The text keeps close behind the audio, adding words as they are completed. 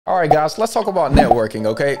All right, guys, let's talk about networking,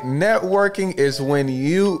 okay? Networking is when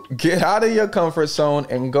you get out of your comfort zone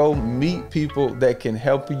and go meet people that can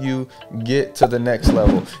help you get to the next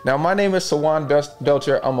level. Now, my name is Sawan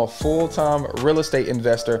Belcher. I'm a full-time real estate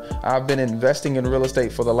investor. I've been investing in real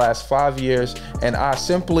estate for the last 5 years, and I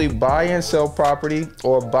simply buy and sell property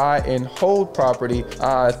or buy and hold property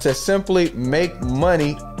to simply make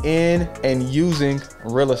money in and using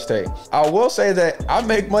real estate. I will say that I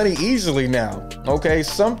make money easily now, okay?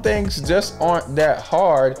 Some things just aren't that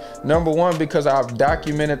hard. Number one, because I've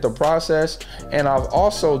documented the process, and I've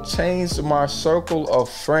also changed my circle of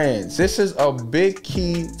friends. This is a big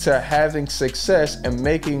key to having success and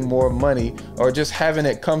making more money, or just having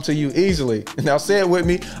it come to you easily. Now say it with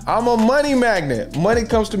me, I'm a money magnet. Money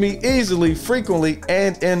comes to me easily, frequently,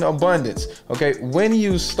 and in abundance, okay? When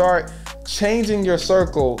you start changing your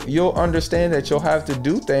circle, you'll understand that you'll have to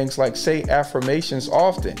do things like say affirmations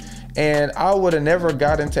often. And I would have never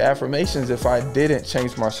got into affirmations if I didn't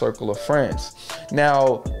change my circle of friends.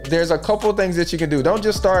 Now, there's a couple things that you can do. Don't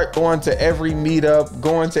just start going to every meetup,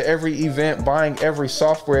 going to every event, buying every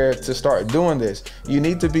software to start doing this. You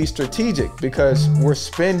need to be strategic because we're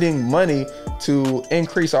spending money to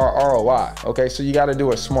increase our ROI. Okay, so you got to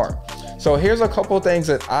do it smart. So here's a couple things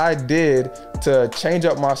that I did to change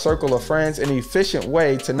up my circle of friends in an efficient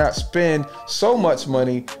way to not spend so much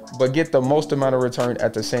money, but get the most amount of return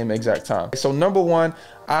at the same exact time. So number one,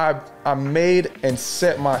 I made and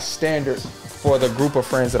set my standards for the group of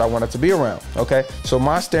friends that I wanted to be around, okay? So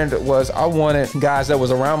my standard was I wanted guys that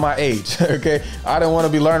was around my age, okay? I didn't want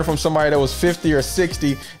to be learning from somebody that was 50 or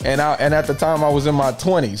 60 and at the time I was in my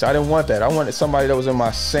 20s. I didn't want that. I wanted somebody that was in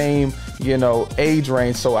my same, age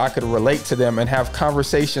range so I could relate to them and have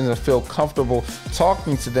conversations and feel comfortable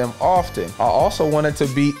talking to them often. I also wanted to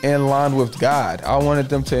be in line with God. I wanted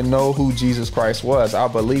them to know who Jesus Christ was. I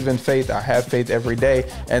believe in faith. I have faith every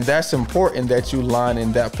day, and that's important that you line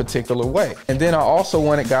in that particular way. And then I also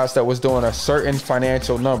wanted guys that was doing a certain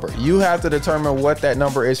financial number. You have to determine what that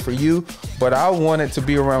number is for you, but I wanted to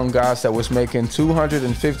be around guys that was making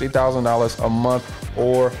 $250,000 a month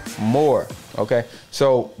or more. Okay,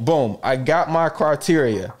 so boom, I got my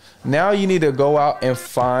criteria. Now you need to go out and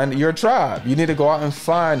find your tribe. You need to go out and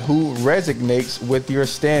find who resonates with your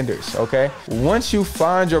standards. Okay, once you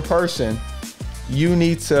find your person, you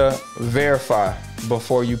need to verify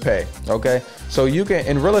before you pay. Okay, so you can,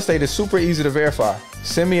 in real estate, it's super easy to verify.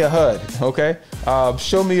 Send me a HUD, okay?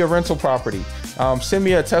 Show me your rental property. Send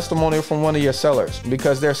me a testimonial from one of your sellers,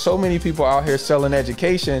 because there's so many people out here selling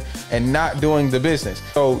education and not doing the business.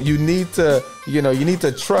 So you need to, you need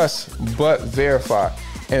to trust but verify.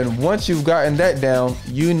 And once you've gotten that down,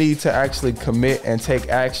 you need to actually commit and take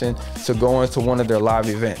action to go into one of their live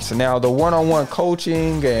events. Now, the one-on-one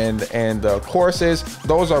coaching and the courses,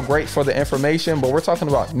 those are great for the information, but we're talking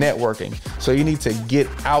about networking. So you need to get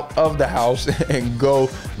out of the house and go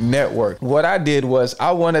network. What I did was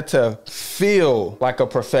I wanted to feel like a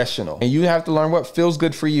professional, and you have to learn what feels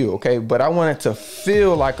good for you, okay? But I wanted to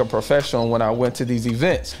feel like a professional when I went to these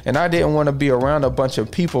events, and I didn't want to be around a bunch of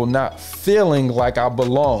people not feeling like I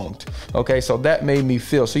belonged. Okay, so that made me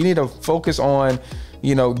feel. So you need to focus on,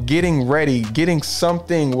 getting ready, getting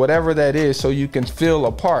something, whatever that is, so you can feel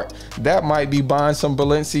a part. That might be buying some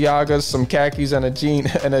Balenciagas, some khakis, and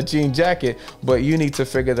a jean jacket, but you need to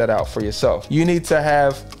figure that out for yourself. You need to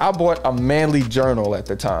have, I bought a manly journal at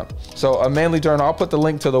the time. So a manly journal, I'll put the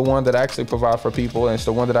link to the one that I actually provide for people, and it's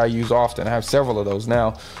the one that I use often. I have several of those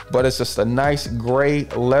now, but it's just a nice gray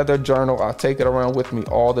leather journal. I take it around with me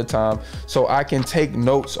all the time so I can take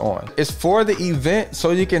notes on. It's for the event, so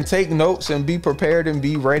you can take notes and be prepared and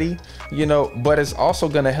be ready, but it's also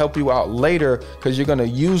going to help you out later, because you're going to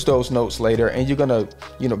use those notes later, and you're going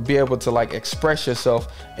to, be able to express yourself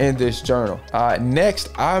in this journal. Next,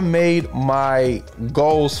 I made my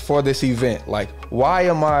goals for this event. Like, why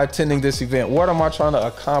am I attending this event? What am I trying to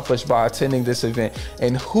accomplish by attending this event?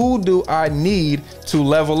 And who do I need to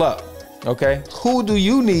level up? Okay, who do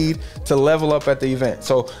you need to level up at the event?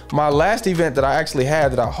 So my last event that I actually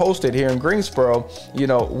had, that I hosted here in Greensboro,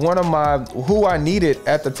 one of who I needed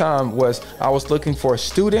at the time was, I was looking for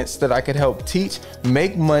students that I could help teach,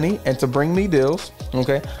 make money, and to bring me deals.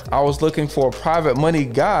 Okay, I was looking for private money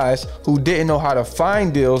guys who didn't know how to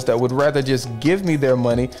find deals, that would rather just give me their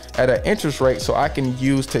money at an interest rate so I can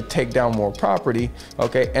use to take down more property.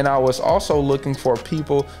 Okay, and I was also looking for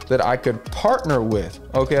people that I could partner with.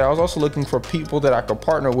 Okay, I was also looking looking for people that I could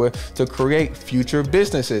partner with to create future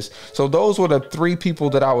businesses. So those were the 3 people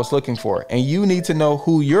that I was looking for. And you need to know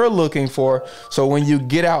who you're looking for. So when you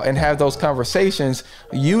get out and have those conversations,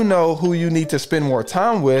 you know who you need to spend more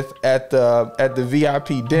time with at the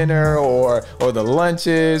VIP dinner or the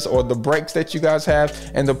lunches or the breaks that you guys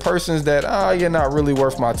have, and the persons that, you're not really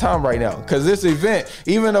worth my time right now. Because this event,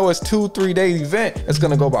 even though it's 2-3 day event, it's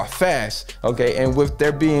gonna go by fast, okay? And with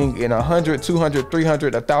there being 100, 200,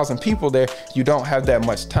 300, 1,000 people there, you don't have that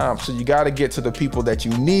much time. So you gotta get to the people that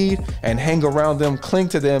you need and hang around them, cling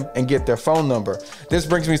to them, and get their phone number. This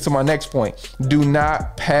brings me to my next point. Do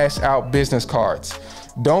not pass out business cards.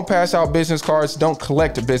 Don't pass out business cards. Don't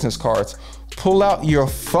collect business cards. Pull out your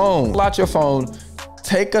phone. Pull out your phone,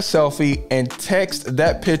 take a selfie, and text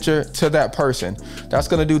that picture to that person. That's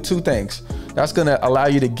gonna do 2 things. That's gonna allow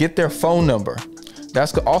you to get their phone number.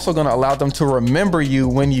 That's also gonna allow them to remember you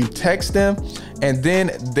when you text them, and then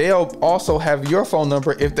they'll also have your phone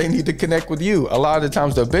number if they need to connect with you. A lot of the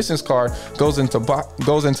times the business card goes into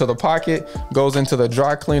the pocket, goes into the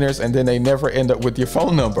dry cleaners, and then they never end up with your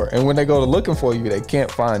phone number. And when they go to looking for you, they can't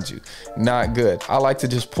find you. Not good. I like to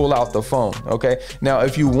just pull out the phone, okay? Now,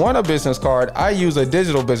 if you want a business card, I use a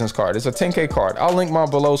digital business card. It's a 10K card. I'll link mine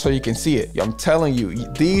below so you can see it. I'm telling you,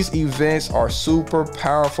 these events are super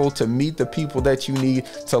powerful to meet the people that you need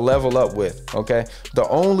to level up with, okay? The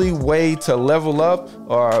only way to level up,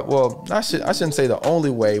 or well, I shouldn't say the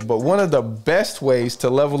only way, but one of the best ways to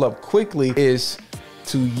level up quickly is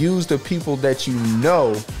to use the people that you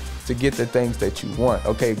know to get the things that you want,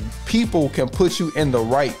 okay? People can put you in the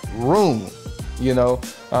right room,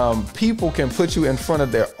 people can put you in front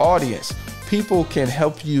of their audience. People can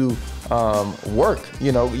help you work.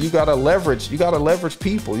 You gotta leverage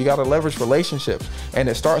people, you gotta leverage relationships, and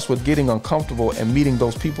it starts with getting uncomfortable and meeting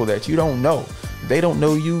those people that you don't know. They don't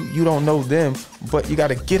know you, you don't know them, but you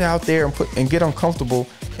gotta get out there and get uncomfortable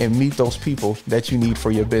and meet those people that you need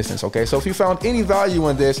for your business, okay? So if you found any value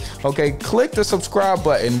in this, okay, click the subscribe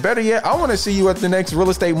button. Better yet, I wanna see you at the next Real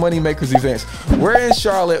Estate Moneymakers events. We're in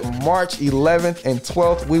Charlotte, March 11th and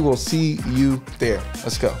 12th. We will see you there.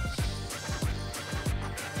 Let's go.